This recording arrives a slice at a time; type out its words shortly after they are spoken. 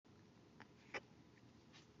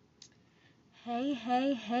Hey,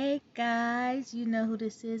 hey, hey, guys. You know who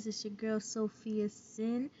this is. It's your girl Sophia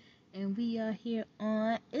Sin. And we are here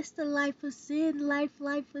on It's the Life of Sin. Life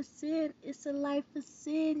of Sin. It's a life of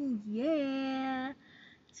sin. Yeah.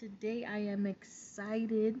 Today I am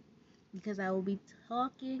excited because I will be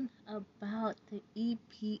talking about the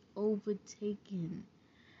EP Overtaken.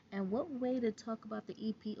 And what way to talk about the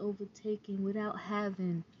EP Overtaken without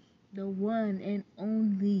having the one and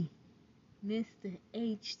only Mr.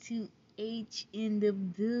 H2H in the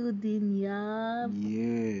building, y'all.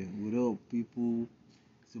 Yeah, what up, people?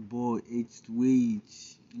 It's your boy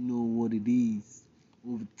H2H. You know what it is.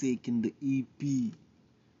 Overtaking the EP.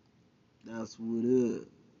 That's what up.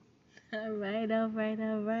 All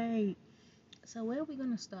right. So where are we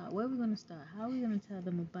gonna start? Where are we gonna start? How are we gonna tell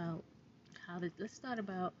them about let's start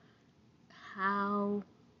about how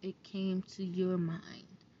it came to your mind.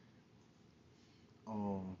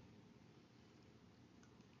 Um,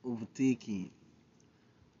 Overtaking.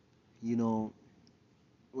 You know,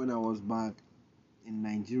 when I was back in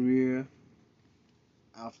Nigeria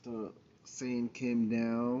after Saint came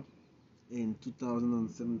down in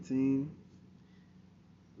 2017,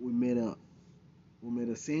 we made a we made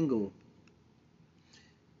a single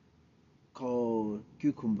called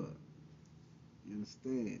Cucumber. You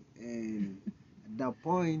understand? And at that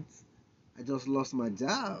point, I just lost my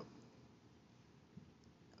job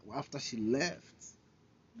after she left.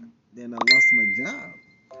 Then I lost my job.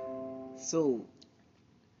 So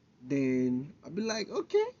then I'll be like,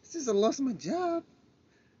 okay, since I lost my job,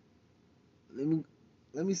 let me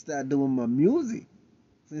let me start doing my music.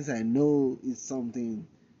 Since I know it's something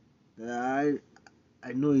that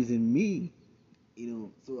I know is in me,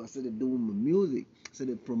 So I started doing my music,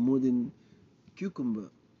 started promoting Cucumber,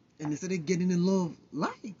 and it started getting a lot of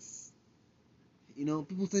likes.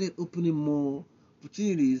 People started opening more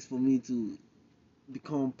opportunities for me to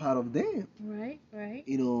become part of them. Right.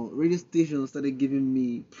 Radio stations started giving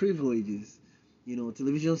me privileges.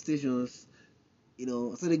 Television stations,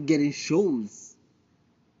 started getting shows.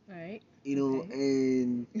 Right. Okay.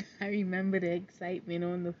 And I remember the excitement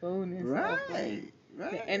on the phone and stuff. Like the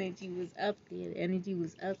right. energy was up there. The energy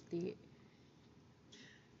was up there.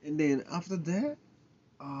 And then after that,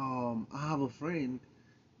 I have a friend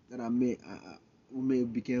that I met. We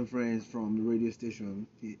became friends from the radio station.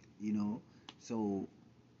 So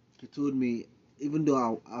he told me, even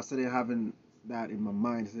though I started having that in my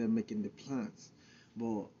mind, I started making the plans.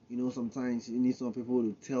 But sometimes you need some people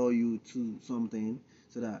to tell you to something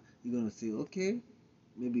so that you're gonna say, okay,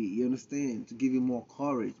 maybe you understand, to give you more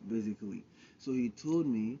courage, basically. So he told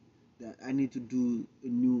me that I need to do a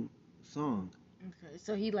new song. Okay.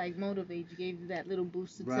 So he like motivated you, gave you that little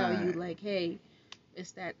boost to tell you Right, like, hey,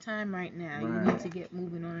 it's that time right now. You need to right, get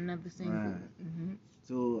moving on another single. right. Hmm.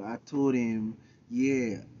 So I told him,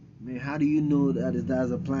 yeah, man, how do you know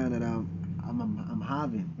that's a plan that I'm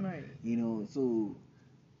having? Right. So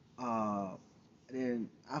uh, then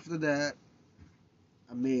after that,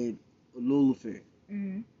 I made Ololufe.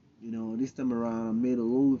 Hmm. This time around, I made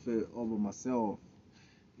Ololufe over myself.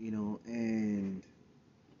 And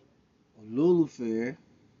Ololufe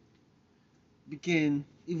became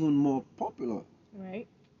even more popular. Right.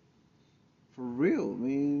 For real,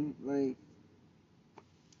 man. Like,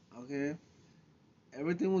 okay,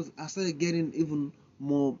 everything was. I started getting even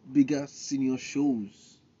more bigger senior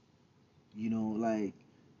shows. Like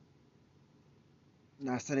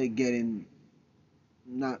I started getting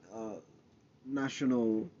not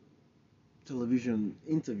national television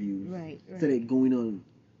interviews. Right. Started going on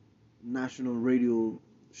national radio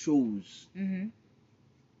shows. Hmm.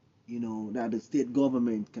 That the state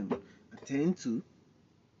government can attend to.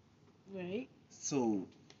 Right. So,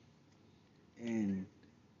 and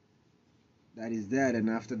that is that. And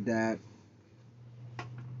after that,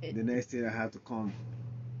 It, the next day I had to come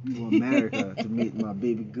to America to meet my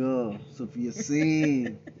baby girl, Sophia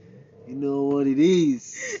Sin. You know what it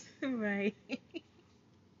is. right.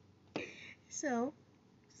 So,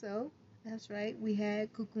 so that's right. We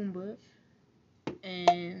had Cucumber,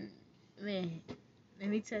 and man, let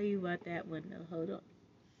me tell you about that one though. Hold on,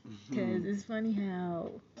 because Mhm. it's funny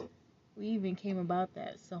how we even came about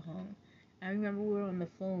that song. I remember we were on the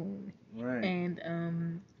phone, Right. and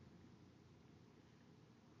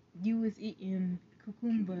you was eating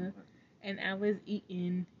cucumber, and I was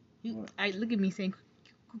eating. You, What? I look at me saying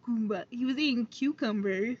cucumber. He was eating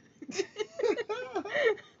cucumbers,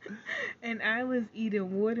 and I was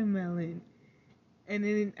eating watermelon. And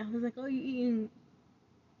then I was like, "Oh, you eating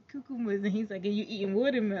cucumbers?" And he's like, "Are you eating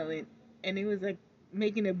watermelon?" And it was like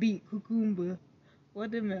making a beat, cucumber,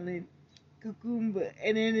 watermelon, cucumber,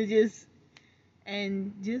 and then it just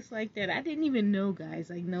And just like that, I didn't even know, guys.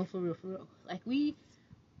 Like, no, for real, for real. Like, we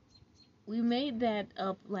made that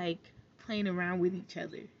up, like, playing around with each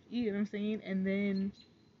other. You know what I'm saying? And then,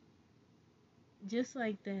 just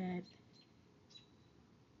like that,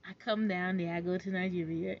 I come down there, I go to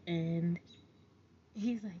Nigeria, and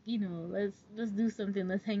he's like, let's do something,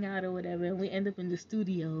 let's hang out or whatever. And we end up in the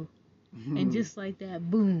studio. And just like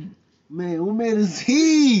that, boom. Man, who made us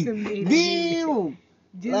he? Made Damn!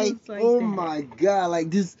 Like, oh that. my god, like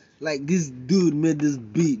this dude made this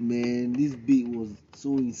beat, man. This beat was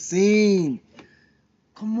so insane.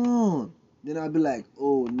 Come on. Then I'll be like,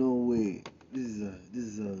 oh no way. This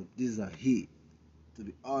is a hit, to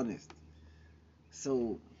be honest.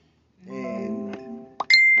 So, and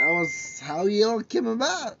that was how it all came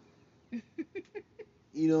about.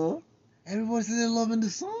 You know? Everybody said they're loving the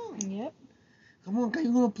song. Yep. Come on, can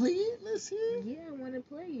you gonna play it? Let's hear it. Yeah, I wanna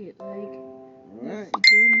play it. Like, Alright.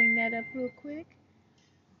 can we bring that up real quick?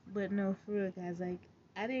 But no, for real, guys, like,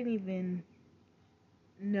 I didn't even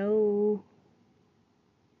know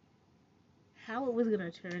how it was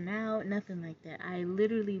gonna turn out, nothing like that. I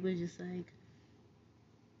literally was just like,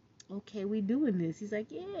 okay, we doing this. He's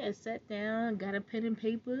like, yeah, sat down, got a pen and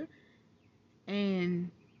paper,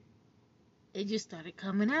 and it just started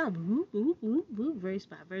coming out. Boop, boop, boop, boop, verse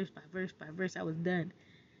by verse by verse by verse. I was done.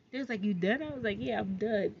 They was like, you done? I was like, yeah, I'm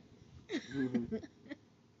done.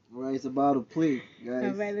 Alright, it's about to play, guys.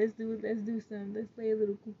 Alright, let's do some. Let's play a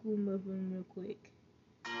little cuckoo muffin real quick.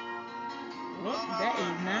 Oh, that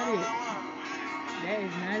is not it. That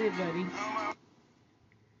is not it, buddy.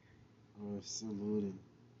 Oh, it's still loading.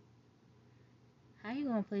 How you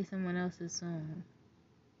gonna play someone else's song?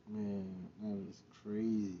 Man, that was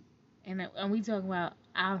crazy. And we talking about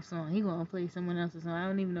our song. He gonna play someone else's song. I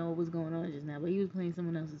don't even know what was going on just now, but he was playing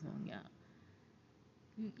someone else's song, y'all.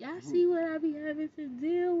 Y'all see what I be having to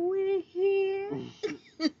deal with here?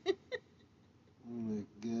 Oh my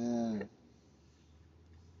god.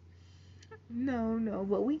 No,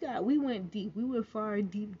 but we went deep. We went far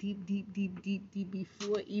deep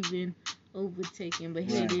before even overtaking. But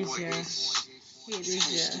here it is, y'all. Here it is,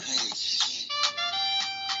 y'all.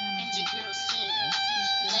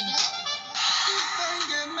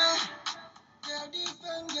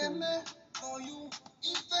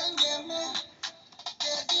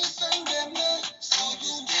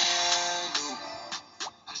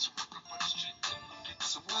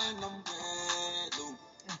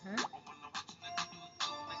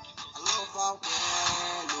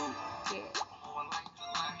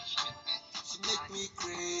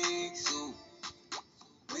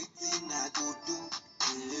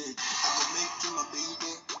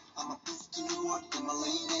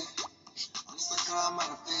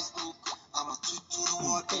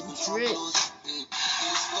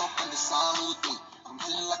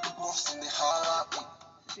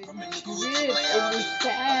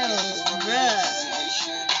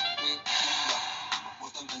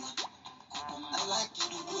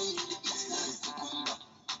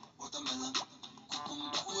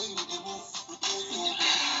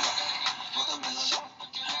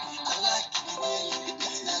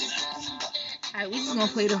 Alright, we just gonna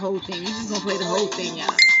play the whole thing. Y'all.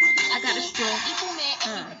 I got a straw.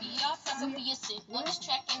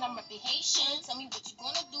 Tell me what you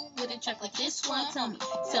gonna do with a track like this one. Tell me.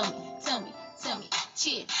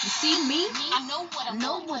 Cheer. You see me? I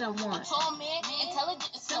know what I want. Tall man,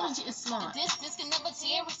 intelligent and smart. This can never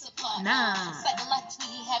tear us apart. Nah. Psychologically,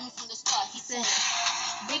 he had me from the start. He said,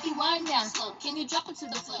 baby, wind down slow. Can you drop it to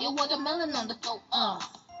the floor? Your watermelon on the throat.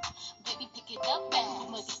 Baby, pick it up back. You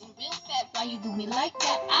must getting real fat. Why you do me like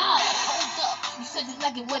that? Hold up. You said you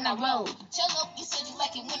like it when I roll. Cello, you said you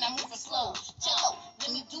like it when I'm moving slow. Cello, let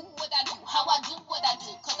me do what I do. How I do what I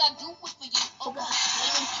do. Cause I do it for you. Oh God.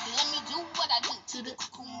 Let me do what I do to the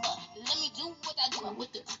cucumber. Let me do what I do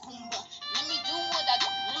with the cucumber. Let me do what I do.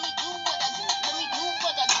 Let me do what I do. Let me do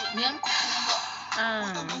what I do. Them cucumber.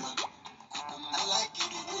 I like it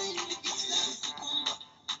the way you lick it, cucumber.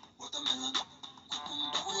 Watermelon.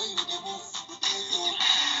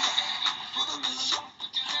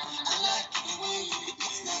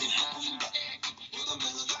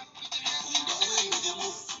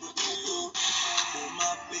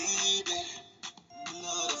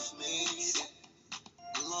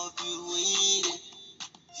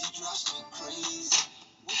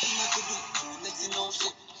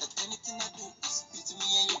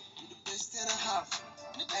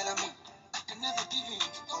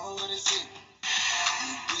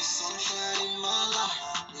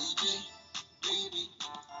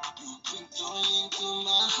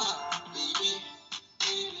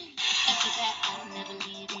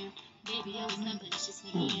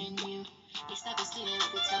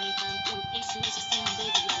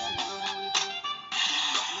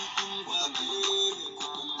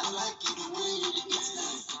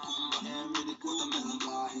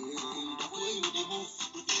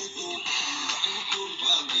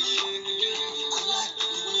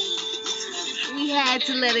 We had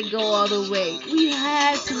to let it go all the way. We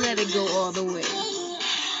had to let it go all the way.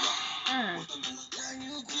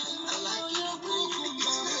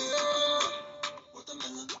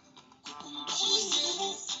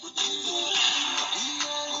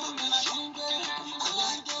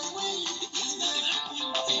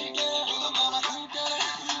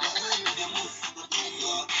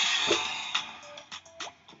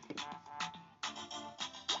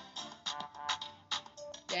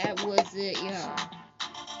 That was it, y'all.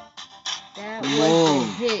 That Come was on.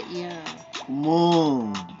 the hit, y'all. Come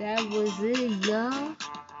on. That was it, y'all.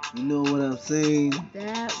 You know what I'm saying?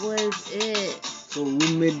 That was it. So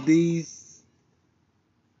we made these,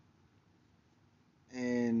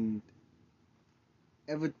 and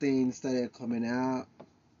everything started coming out.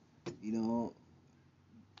 You know,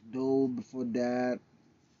 though before that,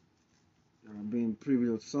 there have been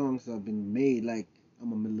previous songs that have been made, like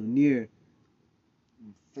I'm a Millionaire,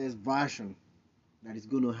 first version that is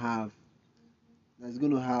gonna have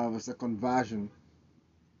a second version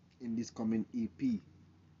in this coming EP. You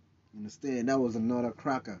understand? That was another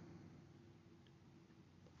cracker.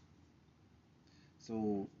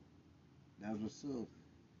 So that's what's up.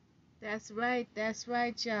 That's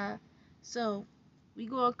right, y'all. So, we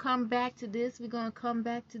gonna come back to this. We're gonna come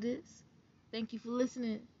back to this. Thank you for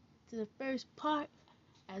listening to the first part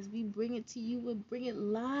as we bring it to you and bring it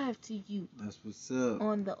live to you That's what's up.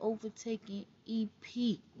 on the Overtaking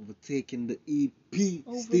EP. Overtaking the EP. Stay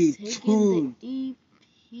Overtaking tuned. the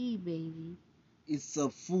EP, baby. It's a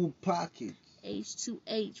full package.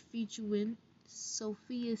 H2H featuring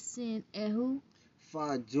Sophia Sin and who?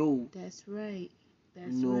 Fire Joe. That's right.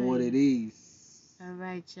 That's You know right. what it is. All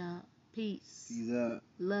right, y'all. Peace. Peace out.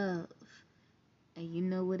 Love. And you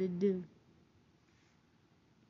know what it do.